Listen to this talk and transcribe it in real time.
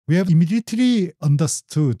we have immediately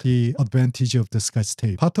understood the advantage of the Scotch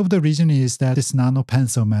tape. Part of the reason is that this nano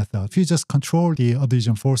pencil method, if you just control the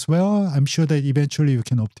adhesion force well, I'm sure that eventually you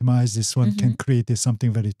can optimize this one, can create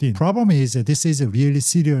something very thin. Problem is that this is a really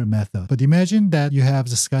serial method. But imagine that you have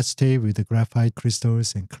the Scotch tape with the graphite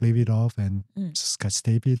crystals and clip it off and Scotch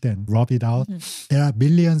tape it and rub it out. There are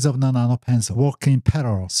millions of nano pencils working in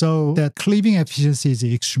parallel. So the cleaving efficiency is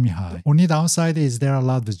extremely high. Only downside is there are a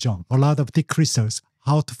lot of junk, a lot of thick crystals.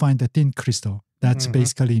 How to find the thin crystal? That's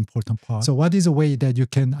basically important part. So what is a way that you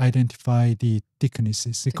can identify the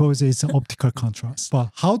thicknesses? Because it's an optical contrast. But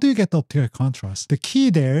how do you get the optical contrast? The key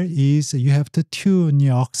there is you have to tune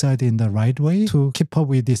your oxide in the right way to keep up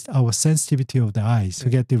with this our sensitivity of the eyes to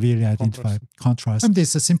get the really identified contrast. And this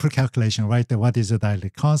is a simple calculation, right? What is the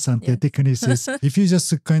dielectric constant? The thickness is, if you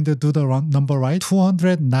just kind of do the number right,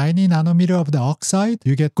 290 nanometer of the oxide,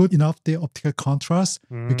 you get good enough the optical contrast.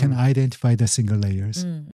 You can identify the single layers.